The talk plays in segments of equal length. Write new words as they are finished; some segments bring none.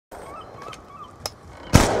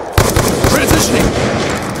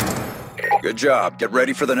Good job. Get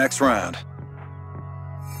ready for the next round.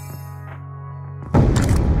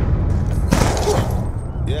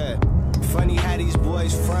 Yeah, funny how these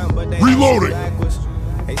boys front, but they reloading backwards.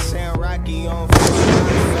 They sound rocky on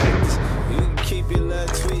facts. You can keep your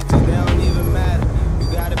little tweets, but they don't even matter.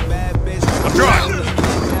 You got a bad bitch. I'm trying.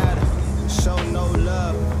 Show no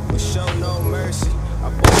love, but show no mercy. I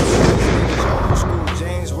bought old school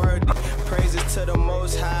James Worthy. Praises to the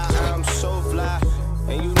Most High. I'm so fly.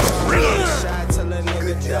 And you know I'm really shy till a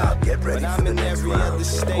nigga die. But I'm in every other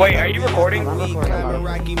state. Wait, are you recording? Yo,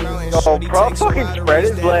 bro, fucking spread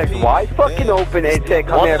his legs. Why fucking open it and say,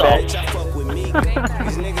 come here, bitch?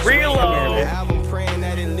 Reload!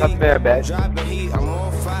 Come here, bitch.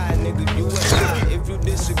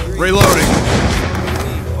 reloading.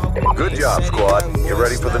 Good job, squad. Get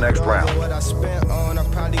ready for the next round.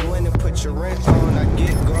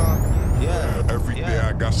 Every day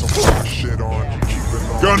I got some fucking shit on.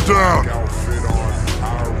 Gun down. Outfit on.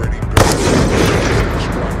 I already been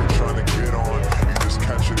trying to get on. You just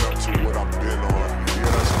catching up to what I've been on. Yeah,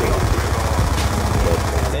 that's what I've been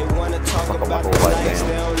on. They wanna talk about the lights,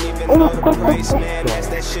 they don't even know the price, man. That's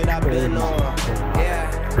that shit I've been on.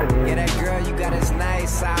 Yeah, that girl you got is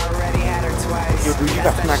nice. I already had her twice. Yo, dude, you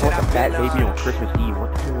got smacked with a fat baby on Christmas Eve.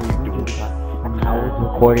 What the hell are you doing? I was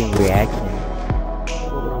recording reaction.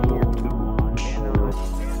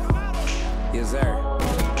 Yes, sir.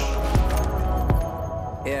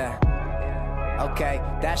 Yeah. Okay,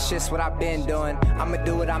 that shit's what I've been doing. I'ma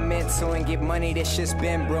do what I'm into and get money, this shit's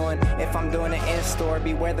been brewing. If I'm doing an in-store,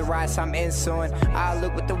 beware the rice I'm ensuing. I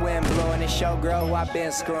look with the wind blowing and show girl who I've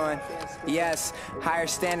been screwing. Yes, higher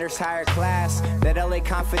standards, higher class. That LA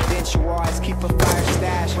confidential, always keep a fire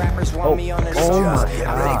stash. Rappers want me on their songs,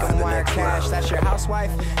 I make them wire cash. That's your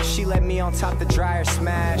housewife? She let me on top the dryer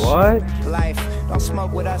smash. What? Life, don't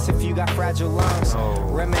smoke with us if you got fragile lungs.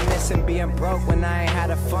 Reminiscing being broke when I ain't had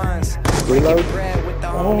the funds. Reload. Bread with the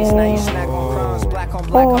homies, now you snack on crumbs. Black on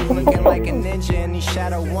black, I'm looking like a ninja in these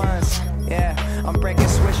shadow ones. Yeah, I'm breaking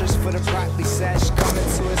swishers for the broccoli sesh. Coming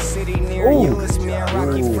to a city near you, it's me and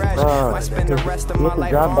Rocky Fresh. Might spend the rest of my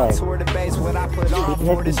life on tour. The base, what I put on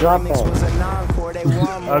for this remix was an encore. They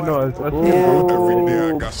want more. Every day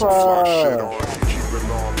I got some fly shit on. Keep it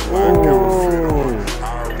on. Black outfit on. I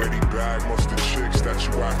already bagged most of the chicks that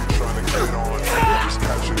you out here trying to get on. Just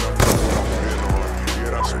catching up to what I've been on.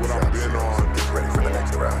 Yeah, that's what I've been on. Ready for the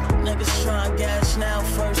next round. Niggas trying gas now,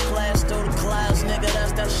 first class through the clouds, nigga,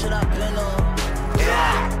 that's that shit I've been on.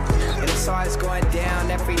 Yeah, and it's always going down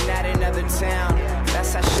every night in another town.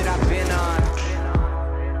 That's that shit I've been on.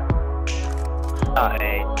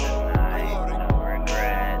 Tonight, no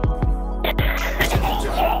regret.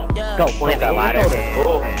 Go, point that ladder.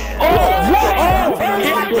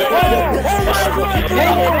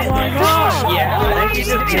 Yeah, you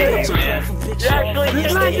just did, man. Actually,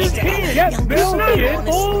 it's not just him. Yes, Bill.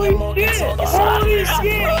 Holy shit! Holy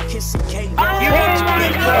shit! Oh my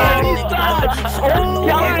god! Oh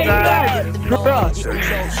my god!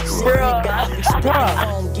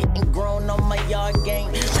 Bruh! Getting grown on my yard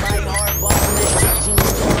game. Good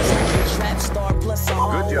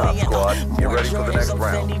job, squad. Get ready for the next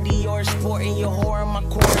round. Sporting your whore in my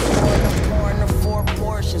court. Pouring the 4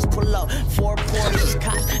 portions. Pull up 4 portions.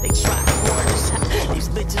 Cops, they try quarters. These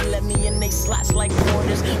bitches let me in they slots like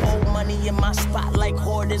quarters. Old money in my spot like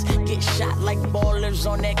hoarders. Get shot like ballers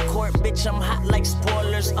on that court. Bitch, I'm hot like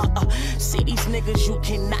spoilers. See these niggas, you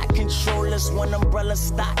cannot control us. One umbrella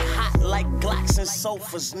stock hot like Glocks and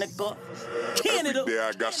sofas, nigga. Canada. Every day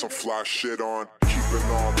I got some fly shit on. Keep it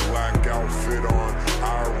on. Black outfit on.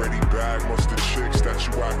 I already bagged most of the chicks that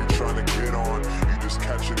you out here trying to get on. You just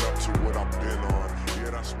catching up to what I've been on.